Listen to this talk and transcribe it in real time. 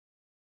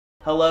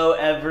Hello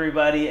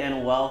everybody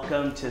and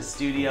welcome to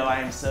studio. I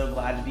am so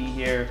glad to be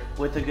here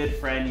with a good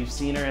friend. You've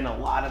seen her in a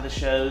lot of the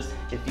shows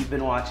if you've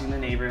been watching The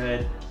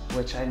Neighborhood,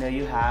 which I know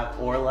you have,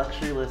 or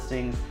Luxury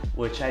Listings,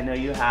 which I know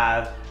you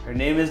have. Her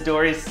name is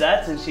Dorrie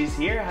Stutz and she's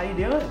here. How you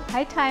doing?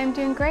 Hi Ty, I'm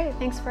doing great.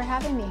 Thanks for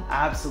having me.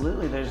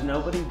 Absolutely. There's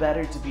nobody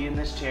better to be in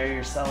this chair.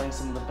 You're selling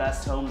some of the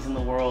best homes in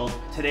the world.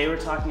 Today we're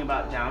talking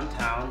about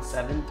downtown,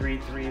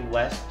 733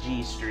 West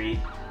G Street.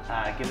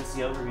 Give us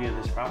the overview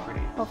of this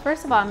property. Well,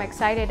 first of all, I'm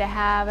excited to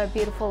have a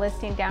beautiful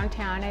listing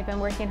downtown. I've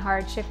been working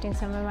hard shifting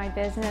some of my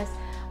business.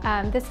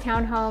 This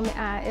townhome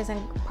is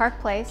in Park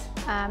Place,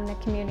 the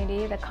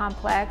community, the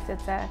complex.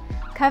 It's a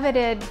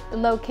coveted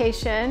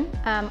location,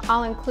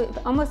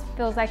 almost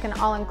feels like an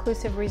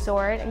all-inclusive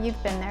resort.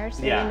 You've been there,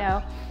 so yeah. You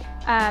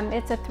know.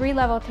 It's a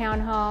 3-level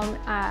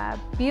townhome,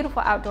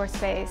 beautiful outdoor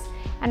space.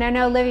 And I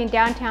know living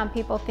downtown,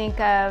 people think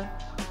of,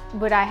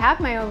 would I have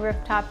my own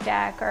rooftop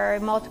deck or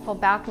multiple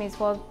balconies?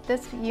 Well,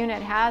 this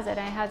unit has it,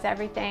 and it has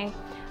everything.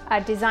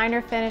 Designer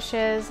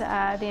finishes,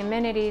 the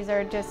amenities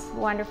are just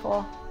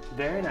wonderful.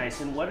 Very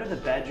nice. And what are the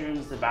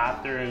bedrooms, the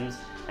bathrooms,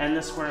 and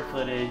the square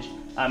footage?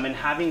 And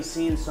having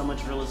seen so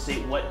much real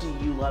estate, what do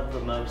you love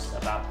the most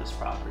about this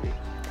property?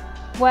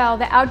 Well,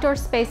 the outdoor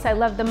space I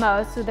love the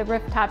most, so the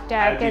rooftop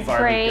deck is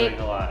great.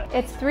 A lot.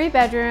 It's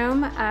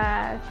 3-bedroom,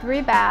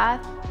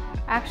 3-bath,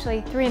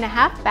 actually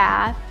 3.5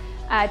 bath.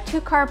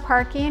 2-car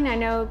parking. I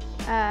know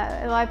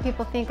a lot of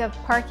people think of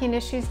parking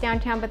issues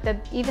downtown,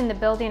 but even the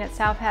building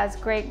itself has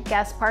great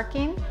guest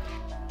parking.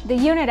 The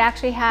unit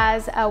actually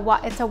has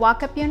it's a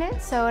walk-up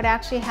unit, so it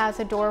actually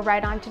has a door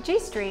right onto G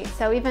Street.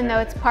 So even though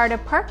it's part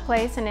of Park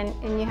Place and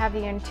you have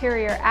the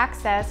interior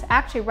access,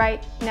 actually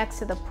right next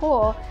to the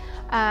pool,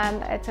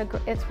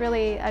 it's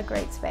really a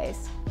great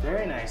space.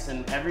 Very nice,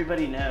 and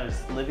everybody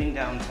knows living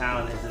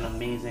downtown is an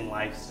amazing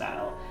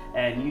lifestyle.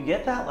 And you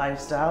get that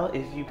lifestyle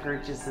if you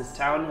purchase this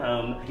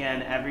townhome.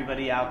 Again,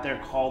 everybody out there,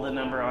 call the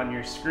number on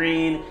your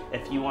screen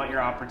if you want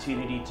your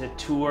opportunity to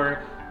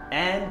tour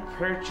and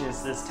purchase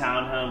this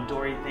townhome.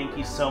 Dorrie, thank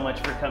you so much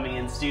for coming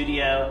in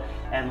studio.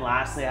 And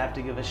lastly, I have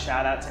to give a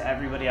shout out to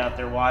everybody out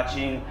there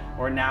watching.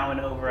 We're now in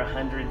over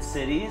 100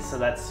 cities, so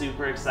that's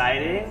super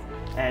exciting.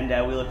 And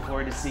we look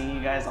forward to seeing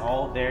you guys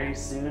all very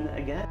soon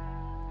again.